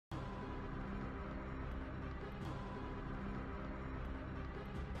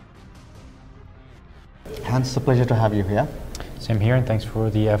Hans, it's a pleasure to have you here. Same here, and thanks for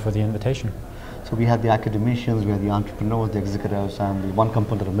the invitation. So we had the academicians, we had the entrepreneurs, the executives, and the one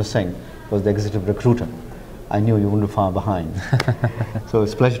component that was missing was the executive recruiter. I knew you wouldn't be far behind. So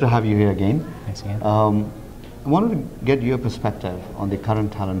it's a pleasure to have you here again. Thanks again. I wanted to get your perspective on the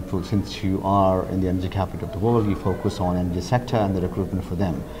current talent pool. Since you are in the energy capital of the world, you focus on energy sector and the recruitment for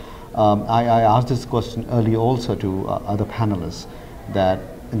them. I asked this question earlier also to other panelists, that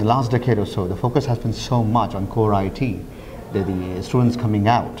in the last decade or so, the focus has been so much on core IT that the students coming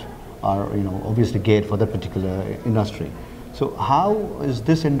out are, obviously geared for that particular industry. So how is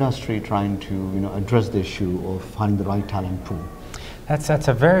this industry trying to, address the issue of finding the right talent pool? That's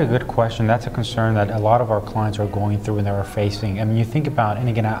a very good question. That's a concern that a lot of our clients are going through and they're facing. I mean, you think about, and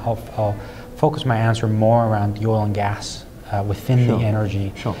again, I'll focus my answer more around the oil and gas within the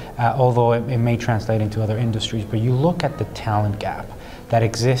energy, although it may translate into other industries. But you look at the talent gap that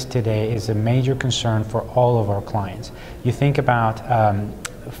exists today is a major concern for all of our clients. You think about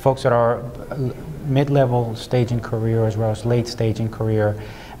folks that are mid-level stage in career as well as late stage in career,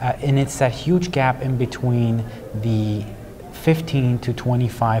 and it's that huge gap in between the 15 to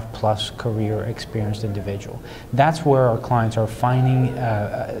 25 plus career experienced individual. That's where our clients are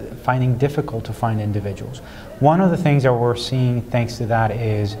finding difficult to find individuals. One of the things that we're seeing thanks to that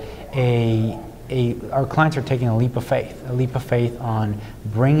is our clients are taking a leap of faith on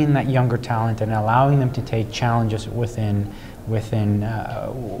bringing that younger talent and allowing them to take challenges within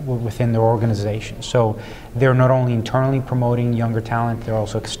their organization. So they're not only internally promoting younger talent, they're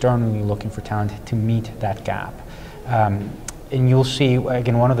also externally looking for talent to meet that gap. And you'll see,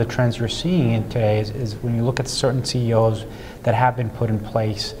 again, one of the trends you're seeing today is when you look at certain CEOs that have been put in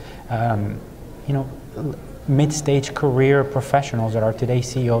place, mid-stage career professionals that are today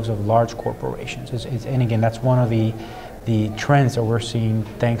CEOs of large corporations. And again, that's one of the trends that we're seeing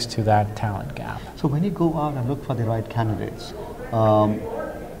thanks to that talent gap. So when you go out and look for the right candidates,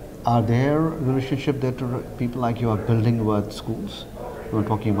 are there relationships that people like you are building with schools? We're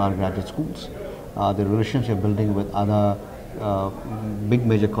talking about graduate schools. The relationships you're building with other big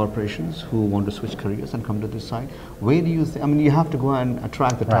major corporations who want to switch careers and come to this side. Where do you think, you have to go and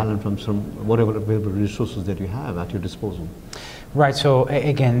attract the talent from whatever available resources that you have at your disposal. Right, so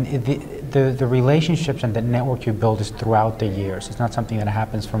again, the relationships and the network you build is throughout the years. It's not something that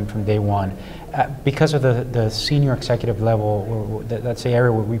happens from day one. Because of the senior executive level, that's the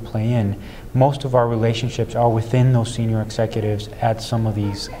area where we play in, most of our relationships are within those senior executives at some of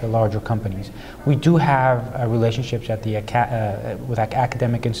these larger companies. We do have relationships at with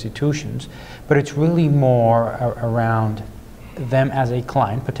academic institutions, but it's really more around them as a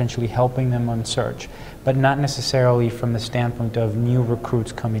client, potentially helping them on search, but not necessarily from the standpoint of new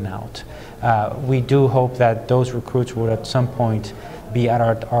recruits coming out. We do hope that those recruits would at some point be at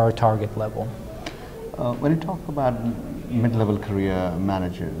our target level. When you talk about mid-level career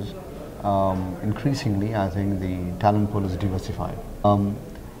managers, increasingly I think the talent pool is diversified.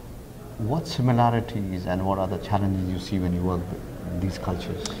 What similarities and what are the challenges you see when you work with these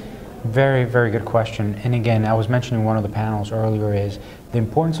cultures? Very, very good question. And again, I was mentioning one of the panels earlier is the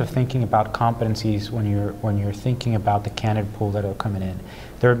importance of thinking about competencies when you're thinking about the candidate pool that are coming in.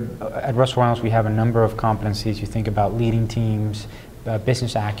 At Russell Reynolds, we have a number of competencies. You think about leading teams,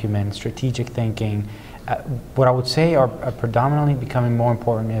 business acumen, strategic thinking. What I would say are predominantly becoming more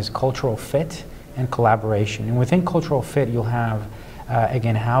important is cultural fit and collaboration. And within cultural fit, you'll have,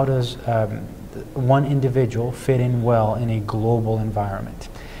 again, how does one individual fit in well in a global environment?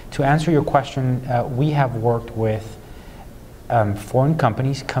 To answer your question, we have worked with foreign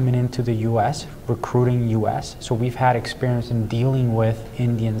companies coming into the U.S., recruiting U.S. So we've had experience in dealing with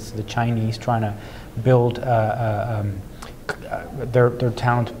Indians, the Chinese, trying to build their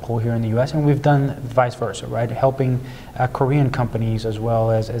talent pool here in the U.S. And we've done vice versa, right? Helping Korean companies as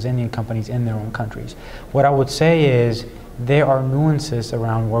well as Indian companies in their own countries. What I would say is there are nuances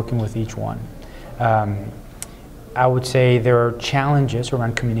around working with each one. I would say there are challenges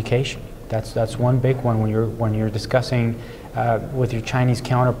around communication. That's one big one when you're discussing with your Chinese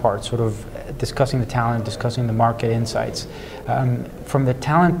counterparts, sort of discussing the talent, discussing the market insights. From the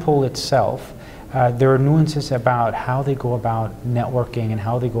talent pool itself, there are nuances about how they go about networking and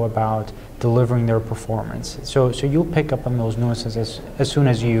how they go about delivering their performance. So you'll pick up on those nuances as soon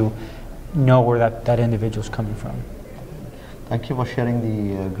as you know where that individual's coming from. Thank you for sharing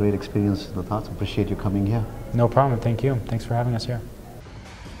the great experience with us. Appreciate you coming here. No problem. Thank you. Thanks for having us here.